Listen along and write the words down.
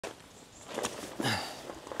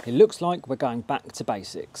It looks like we're going back to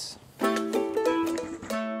basics.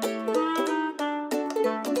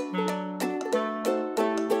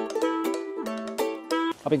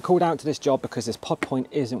 I've been called out to this job because this pod point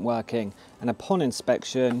isn't working, and upon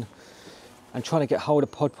inspection and trying to get hold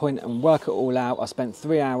of pod point and work it all out, I spent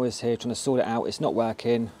 3 hours here trying to sort it out. It's not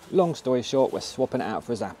working. Long story short, we're swapping it out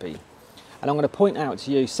for a Zappy. And I'm going to point out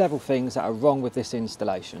to you several things that are wrong with this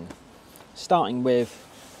installation, starting with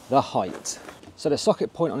the height. So the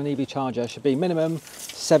socket point on an EV charger should be minimum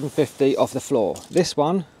 750 off the floor. This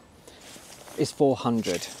one is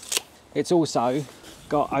 400. It's also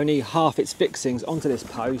got only half its fixings onto this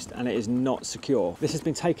post, and it is not secure. This has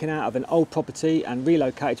been taken out of an old property and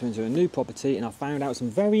relocated into a new property, and I found out some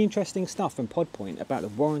very interesting stuff from Podpoint about the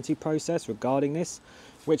warranty process regarding this,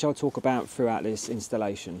 which I'll talk about throughout this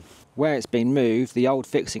installation. Where it's been moved, the old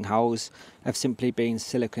fixing holes have simply been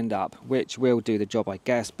siliconed up, which will do the job, I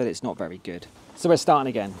guess, but it's not very good. So we're starting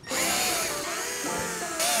again.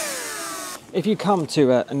 If you come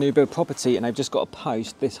to a new build property and they've just got a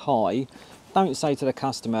post this high, don't say to the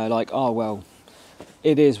customer like, oh well,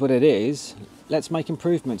 it is what it is, let's make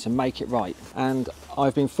improvements and make it right. And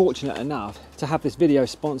I've been fortunate enough to have this video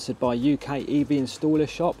sponsored by UK EV Installer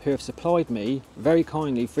Shop, who have supplied me very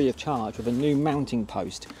kindly, free of charge, with a new mounting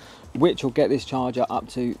post, which will get this charger up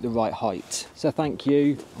to the right height. So thank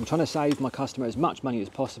you. I'm trying to save my customer as much money as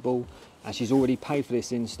possible, and she's already paid for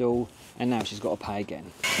this install, and now she's got to pay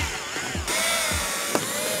again.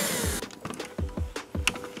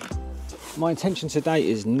 My intention today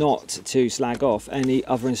is not to slag off any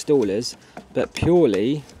other installers, but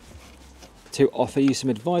purely to offer you some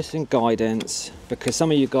advice and guidance, because some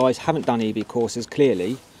of you guys haven't done EV courses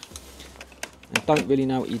clearly and don't really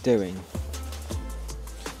know what you're doing.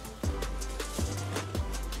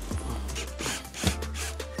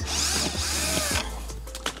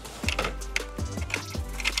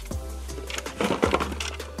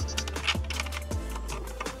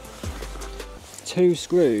 Two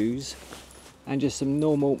screws and just some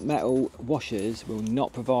normal metal washers will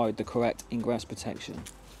not provide the correct ingress protection.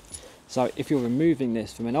 So if you're removing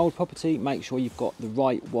this from an old property, make sure you've got the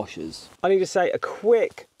right washers. I need to say a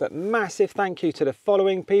quick but massive thank you to the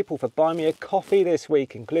following people for buying me a coffee this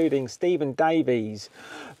week, including Stephen Davies,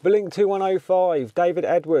 Blink2105, David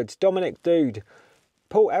Edwards, Dominic Dude,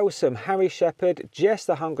 Paul Elsom, Harry Shepherd, Jess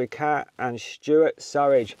the Hungry Cat, and Stuart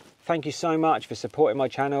Surridge. Thank you so much for supporting my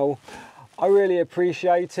channel. I really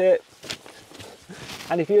appreciate it.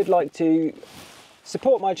 And if you'd like to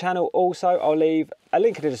support my channel also, I'll leave a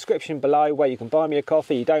link in the description below where you can buy me a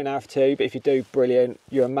coffee. You don't have to, but if you do, brilliant,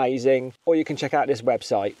 you're amazing. Or you can check out this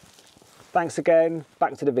website. Thanks again,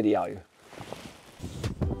 back to the video.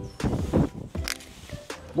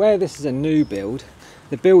 Where this is a new build,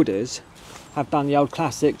 the builders have done the old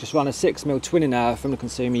classic, just run a 6mm twin inert from the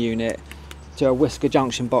consumer unit to a whisker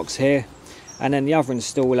junction box here. And then the other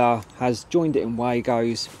installer has joined it in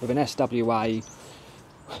Wagos with an SWA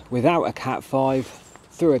without a Cat 5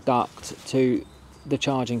 through a duct to the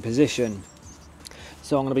charging position.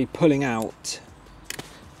 So I'm going to be pulling out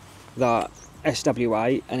the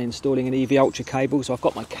SWA and installing an EV Ultra cable. So I've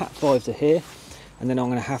got my Cat 5 to here, and then I'm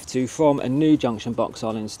going to have to, from a new junction box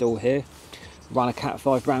I'll install here, run a Cat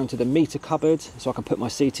 5 round to the meter cupboard so I can put my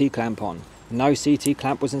CT clamp on. No CT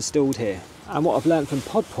clamp was installed here. And what I've learned from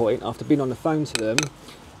Podpoint after being on the phone to them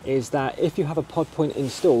is that if you have a Podpoint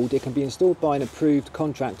installed, it can be installed by an approved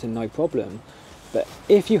contractor, no problem. But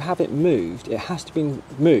if you have it moved, it has to be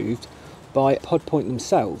moved by Podpoint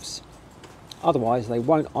themselves. Otherwise, they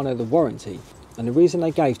won't honour the warranty. And the reason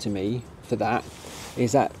they gave to me for that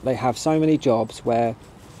is that they have so many jobs where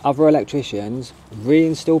other electricians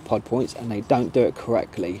reinstall Podpoints and they don't do it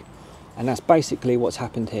correctly. And that's basically what's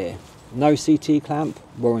happened here. No CT clamp,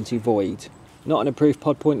 warranty void. Not an approved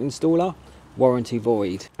Podpoint installer, warranty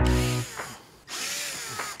void.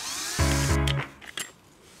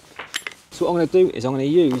 So what I'm going to do is I'm going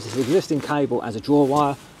to use this existing cable as a draw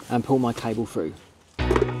wire and pull my cable through.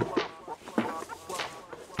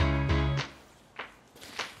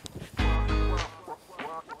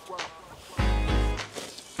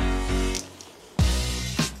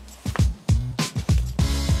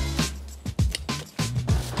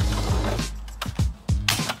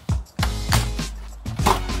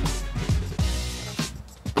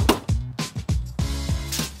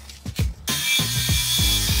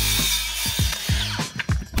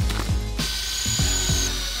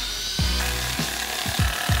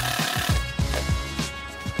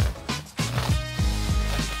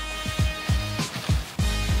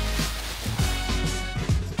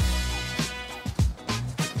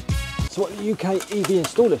 So what the UK EV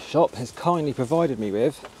Installer Shop has kindly provided me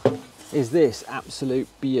with is this absolute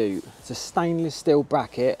beaut. It's a stainless steel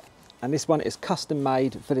bracket, and this one is custom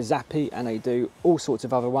made for the Zappi, and they do all sorts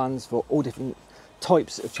of other ones for all different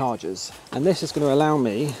types of chargers. And this is going to allow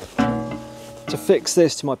me to fix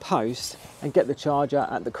this to my post and get the charger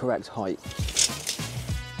at the correct height.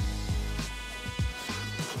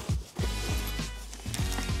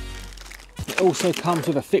 It also comes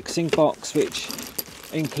with a fixing box which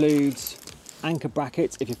includes anchor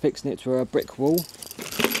brackets if you're fixing it to a brick wall,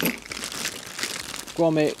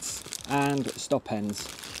 grommets and stop ends.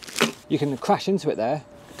 You can crash into it there,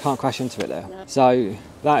 can't crash into it there. No. So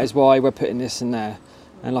that is why we're putting this in there.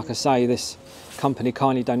 And like I say, this company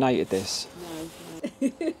kindly donated this. No.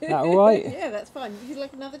 That all right? Yeah, that's fine. Would you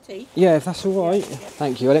like another tea? Yeah, if that's all right. Yeah.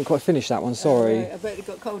 Thank you. I didn't quite finish that one, sorry. I bet it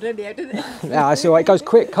got cold earlier, didn't it? Yeah, that's all right. It goes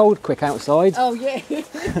quick, cold, quick outside. Oh, yeah.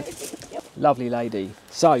 Lovely lady.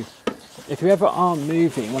 So, if you ever are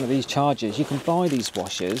moving one of these chargers, you can buy these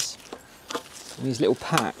washers in these little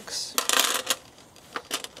packs.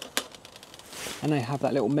 And they have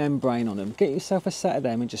that little membrane on them. Get yourself a set of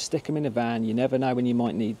them and just stick them in the van. You never know when you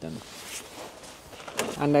might need them.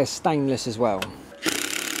 And they're stainless as well.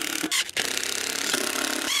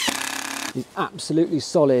 It's absolutely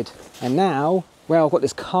solid. And now, where I've got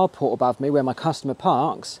this carport above me where my customer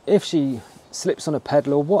parks, if she slips on a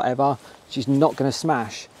pedal or whatever, she's not going to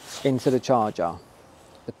smash into the charger.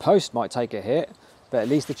 The post might take a hit, but at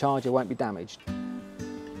least the charger won't be damaged.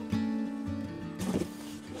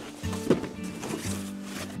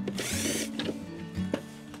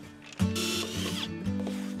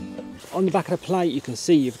 On the back of the plate you can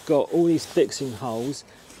see you've got all these fixing holes,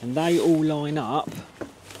 and they all line up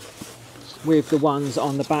with the ones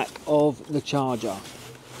on the back of the charger.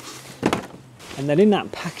 And then in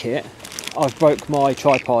that packet I've broke my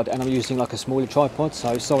tripod, and I'm using like a smaller tripod,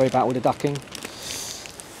 so sorry about all the ducking.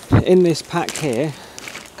 In this pack here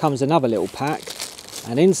comes another little pack,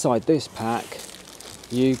 and inside this pack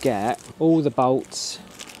you get all the bolts,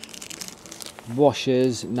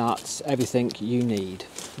 washers, nuts, everything you need.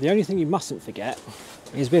 The only thing you mustn't forget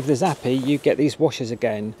is with the Zappi you get these washers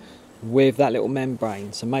again with that little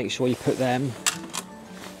membrane, so make sure you put them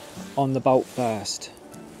on the bolt first.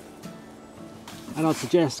 And I'd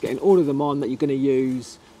suggest getting all of them on that you're going to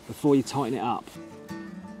use before you tighten it up.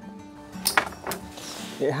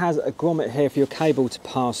 It has a grommet here for your cable to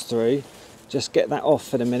pass through. Just get that off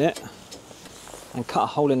for the minute and cut a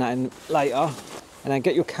hole in that in later, and then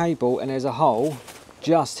get your cable, and there's a hole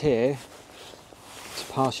just here to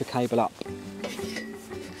pass your cable up.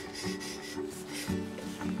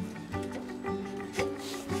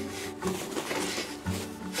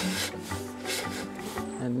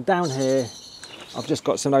 And down here I've just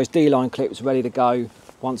got some of those D-line clips ready to go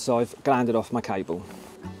once I've glanded off my cable.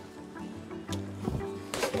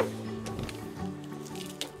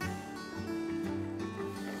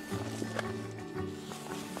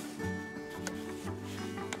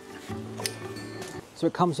 So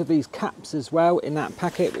it comes with these caps as well in that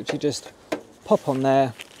packet, which you just pop on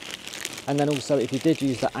there. And then also, if you did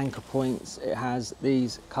use the anchor points, it has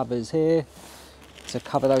these covers here to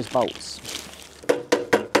cover those bolts.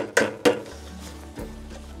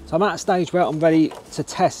 So I'm at a stage where I'm ready to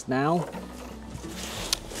test now.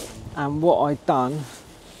 And what I've done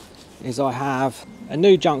is I have a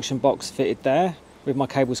new junction box fitted there with my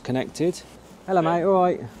cables connected. Hello mate, all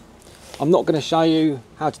right. I'm not going to show you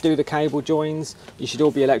how to do the cable joins. You should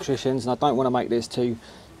all be electricians, and I don't want to make this too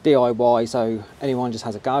DIY, so anyone just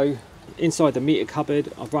has a go. Inside the meter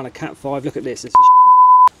cupboard, I've run a Cat 5. Look at this, it's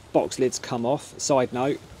a box lids come off, side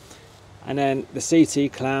note. And then the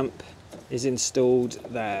CT clamp is installed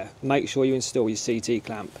there. Make sure you install your CT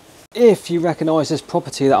clamp. If you recognise this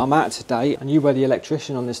property that I'm at today and you were the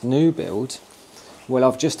electrician on this new build, well,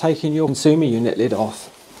 I've just taken your consumer unit lid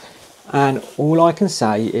off, and all I can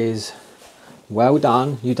say is well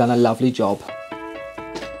done, you've done a lovely job.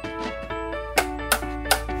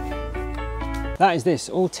 That is this,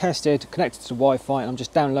 all tested, connected to Wi-Fi, and I'm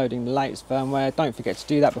just downloading the latest firmware. Don't forget to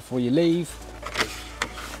do that before you leave.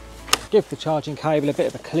 Give the charging cable a bit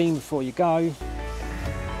of a clean before you go.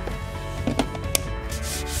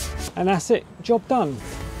 And that's it, job done.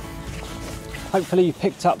 Hopefully you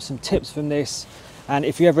picked up some tips from this, and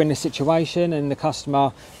if you're ever in this situation and the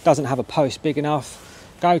customer doesn't have a post big enough,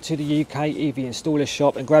 go to the UK EV installer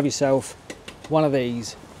shop and grab yourself one of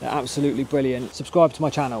these. They're absolutely brilliant. Subscribe to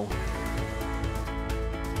my channel.